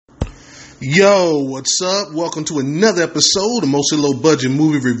Yo, what's up? Welcome to another episode of Mostly Low Budget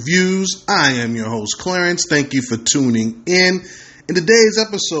Movie Reviews. I am your host, Clarence. Thank you for tuning in. In today's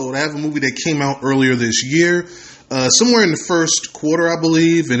episode, I have a movie that came out earlier this year, somewhere in the first quarter, I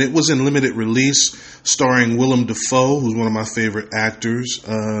believe, and it was in limited release, starring Willem Defoe, who's one of my favorite actors.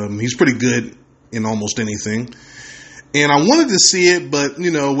 He's pretty good in almost anything. And I wanted to see it, but,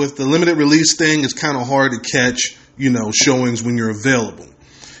 with the limited release thing, it's kind of hard to catch, showings when you're available.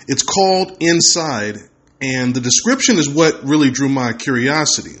 It's called Inside, and the description is what really drew my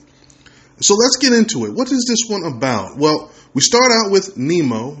curiosity. So let's get into it. What is this one about? Well, we start out with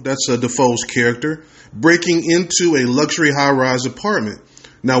Nemo, that's Defoe's character, breaking into a luxury high-rise apartment.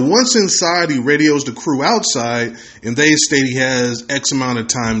 Now, once inside, he radios the crew outside, and they state he has X amount of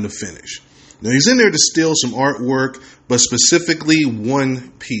time to finish. Now, he's in there to steal some artwork, but specifically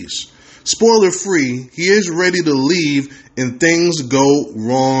one piece. Spoiler free, he is ready to leave and things go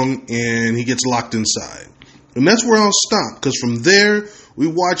wrong and he gets locked inside. And that's where I'll stop, because from there we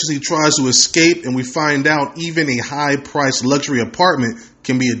watch as he tries to escape and we find out even a high-priced luxury apartment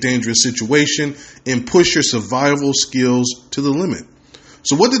can be a dangerous situation and push your survival skills to the limit.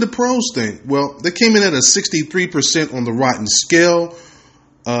 So what did the pros think? Well, they came in at a 63% on the Rotten scale,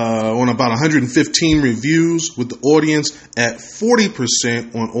 on about 115 reviews, with the audience at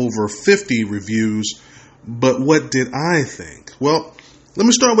 40% on over 50 reviews. But what did I think? Well, let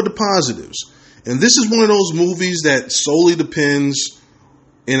me start with the positives. And this is one of those movies that solely depends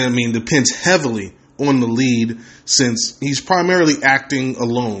heavily on the lead, since he's primarily acting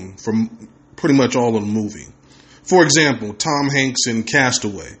alone for pretty much all of the movie. For example, Tom Hanks in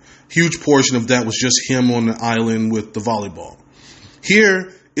Castaway. Huge portion of that was just him on the island with the volleyball.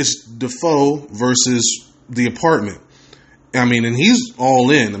 Here, it's Defoe versus the apartment. And he's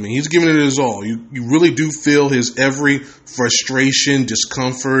all in. He's giving it his all. You really do feel his every frustration,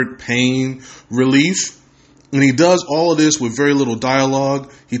 discomfort, pain, relief. And he does all of this with very little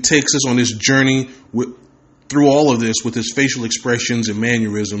dialogue. He takes us on this journey through all of this with his facial expressions and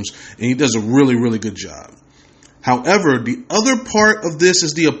mannerisms. And he does a really, really good job. However, the other part of this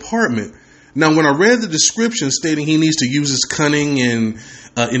is the apartment. Now, when I read the description stating he needs to use his cunning and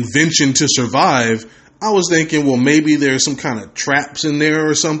invention to survive, I was thinking, well, maybe there's some kind of traps in there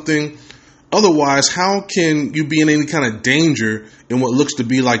or something. Otherwise, how can you be in any kind of danger in what looks to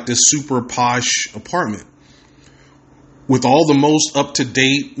be like this super posh apartment? With all the most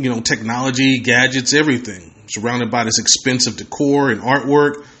up-to-date, technology, gadgets, everything, surrounded by this expensive decor and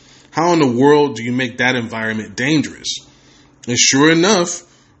artwork, how in the world do you make that environment dangerous? And sure enough,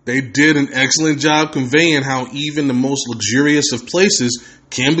 they did an excellent job conveying how even the most luxurious of places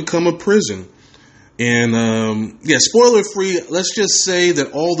can become a prison. And, spoiler free, let's just say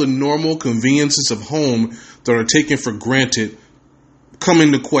that all the normal conveniences of home that are taken for granted come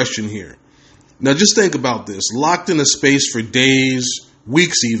into question here. Now, just think about this. Locked in a space for days,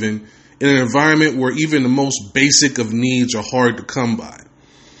 weeks even, in an environment where even the most basic of needs are hard to come by.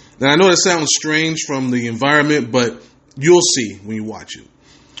 Now, I know that sounds strange from the environment, but you'll see when you watch it.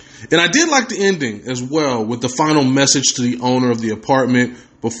 And I did like the ending as well, with the final message to the owner of the apartment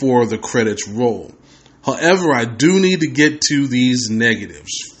before the credits roll. However, I do need to get to these negatives.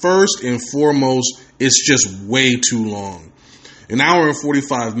 First and foremost, it's just way too long. An hour and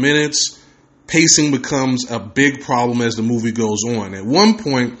 45 minutes, pacing becomes a big problem as the movie goes on. At one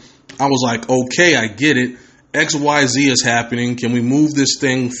point, I was like, okay, I get it. X, Y, Z is happening. Can we move this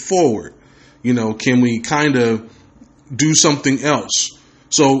thing forward? Can we kind of do something else?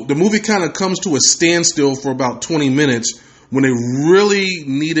 So the movie kind of comes to a standstill for about 20 minutes when they really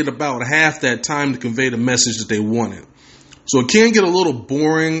needed about half that time to convey the message that they wanted. So it can get a little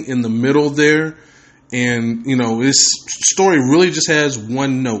boring in the middle there. And, this story really just has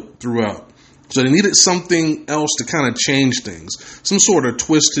one note throughout. So they needed something else to kind of change things. Some sort of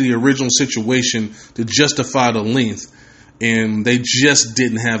twist to the original situation to justify the length. And they just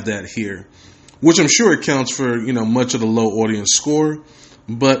didn't have that here. Which I'm sure accounts for, much of the low audience score.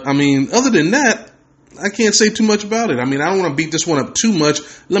 But, other than that, I can't say too much about it. I don't want to beat this one up too much.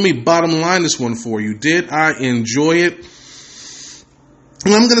 Let me bottom line this one for you. Did I enjoy it?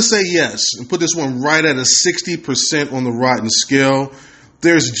 And I'm going to say yes, and put this one right at a 60% on the Rotten scale.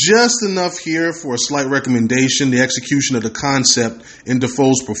 There's just enough here for a slight recommendation. The execution of the concept and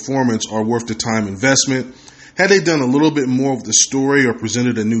Defoe's performance are worth the time investment. Had they done a little bit more of the story or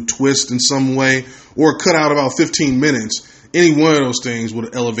presented a new twist in some way, or cut out about 15 minutes, any one of those things would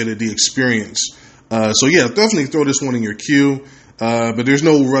have elevated the experience. Definitely throw this one in your queue. But there's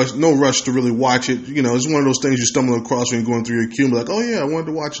no rush to really watch it. It's one of those things you stumble across when you're going through your queue and be like, oh yeah, I wanted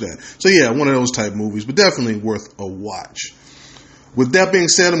to watch that. So yeah, one of those type movies, but definitely worth a watch. With that being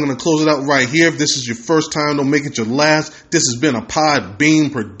said, I'm going to close it out right here. If this is your first time, don't make it your last. This has been a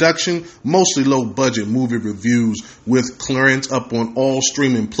Podbean production, mostly low-budget movie reviews with clearance up on all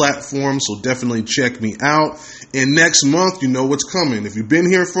streaming platforms, so definitely check me out. And next month, you know what's coming. If you've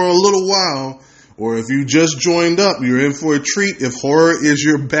been here for a little while, or if you just joined up, you're in for a treat if horror is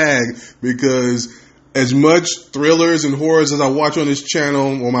your bag, because as much thrillers and horrors as I watch on this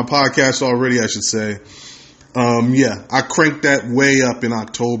channel, or my podcast already, I should say, I cranked that way up in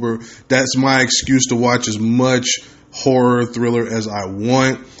October. That's my excuse to watch as much horror thriller as I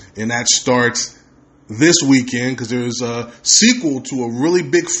want. And that starts this weekend because there's a sequel to a really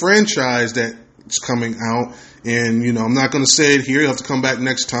big franchise that's coming out. And, I'm not going to say it here. You'll have to come back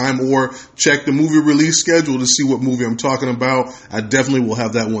next time or check the movie release schedule to see what movie I'm talking about. I definitely will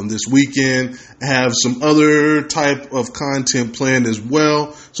have that one this weekend. I have some other type of content planned as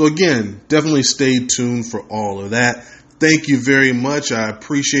well. So again, definitely stay tuned for all of that. Thank you very much. I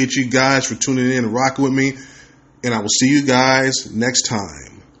appreciate you guys for tuning in and rocking with me. And I will see you guys next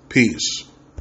time. Peace.